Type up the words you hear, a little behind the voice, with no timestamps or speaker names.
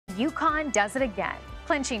UConn does it again,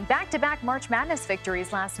 clinching back-to-back March Madness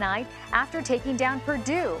victories last night after taking down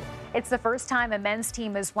Purdue. It's the first time a men's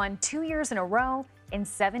team has won 2 years in a row in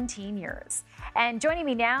 17 years. And joining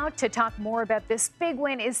me now to talk more about this big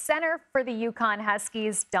win is center for the UConn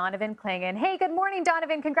Huskies, Donovan Clingan. Hey, good morning,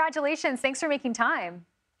 Donovan. Congratulations. Thanks for making time.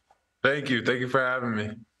 Thank you. Thank you for having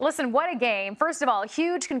me. Listen, what a game. First of all,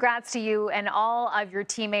 huge congrats to you and all of your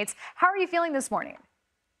teammates. How are you feeling this morning?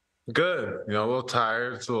 Good. A little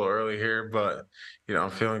tired. It's a little early here, but, I'm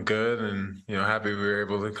feeling good and, happy we were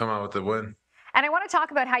able to come out with the win. And I want to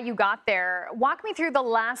talk about how you got there. Walk me through the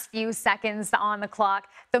last few seconds on the clock,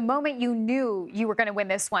 the moment you knew you were going to win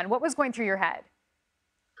this one. What was going through your head?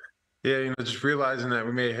 Yeah, just realizing that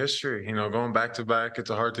we made history, going back to back, it's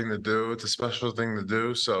a hard thing to do. It's a special thing to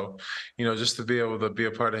do. So, just to be able to be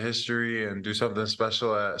a part of history and do something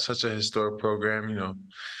special at such a historic program,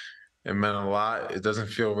 it meant a lot. It doesn't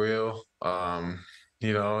feel real, and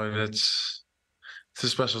it's a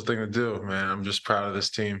special thing to do, man. I'm just proud of this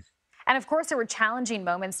team. And of course, there were challenging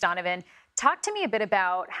moments, Donovan. Talk to me a bit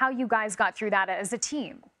about how you guys got through that as a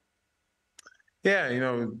team. Yeah,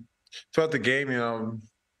 throughout the game,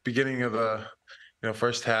 beginning of the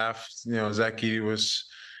first half, Zach Edey was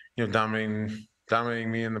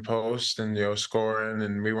dominating me in the post and scoring,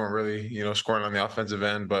 and we weren't really scoring on the offensive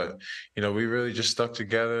end, but we really just stuck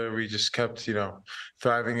together. We just kept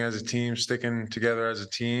thriving as a team, sticking together as a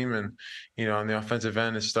team, and on the offensive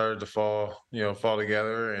end it started to fall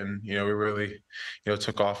together, and we really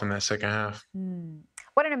took off in that second half.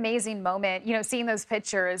 What an amazing moment. Seeing those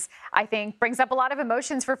pictures, I think, brings up a lot of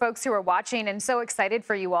emotions for folks who are watching, and so excited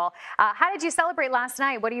for you all. How did you celebrate last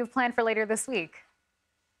night? What do you have planned for later this week?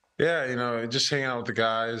 Yeah, just hanging out with the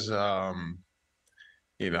guys.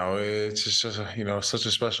 It's just such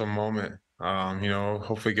a special moment.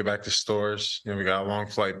 Hopefully get back to stores. We got a long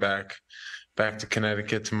flight back to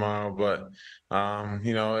Connecticut tomorrow, but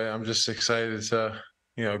I'm just excited to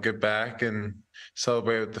get back and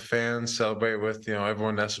celebrate with the fans, celebrate with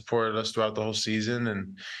everyone that supported us throughout the whole season,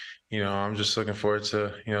 and I'm just looking forward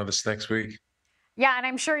to this next week. Yeah, and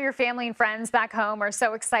I'm sure your family and friends back home are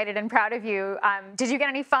so excited and proud of you. Did you get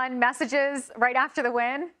any fun messages right after the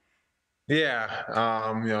win? Yeah,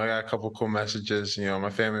 I got a couple cool messages. My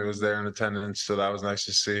family was there in attendance, so that was nice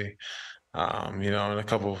to see. And a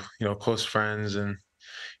couple, close friends and,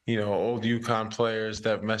 old UConn players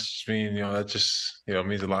that messaged me, and, that just,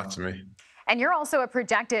 means a lot to me. And you're also a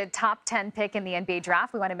projected top 10 pick in the NBA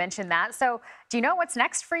draft. We want to mention that. So do you know what's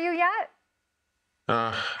next for you yet?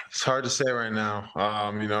 It's hard to say right now.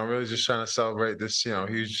 I'm really just trying to celebrate this,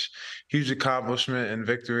 huge accomplishment and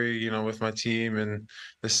victory, with my team and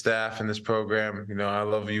the staff and this program. I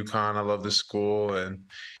love UConn. I love the school, and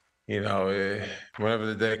whenever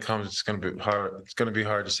the day comes, it's going to be hard. It's going to be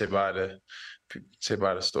hard to say bye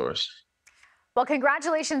to stores. Well,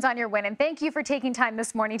 congratulations on your win, and thank you for taking time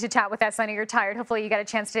this morning to chat with us. I know you're tired. Hopefully, you got a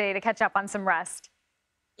chance today to catch up on some rest.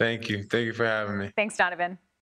 Thank you. Thank you for having me. Thanks, Donovan.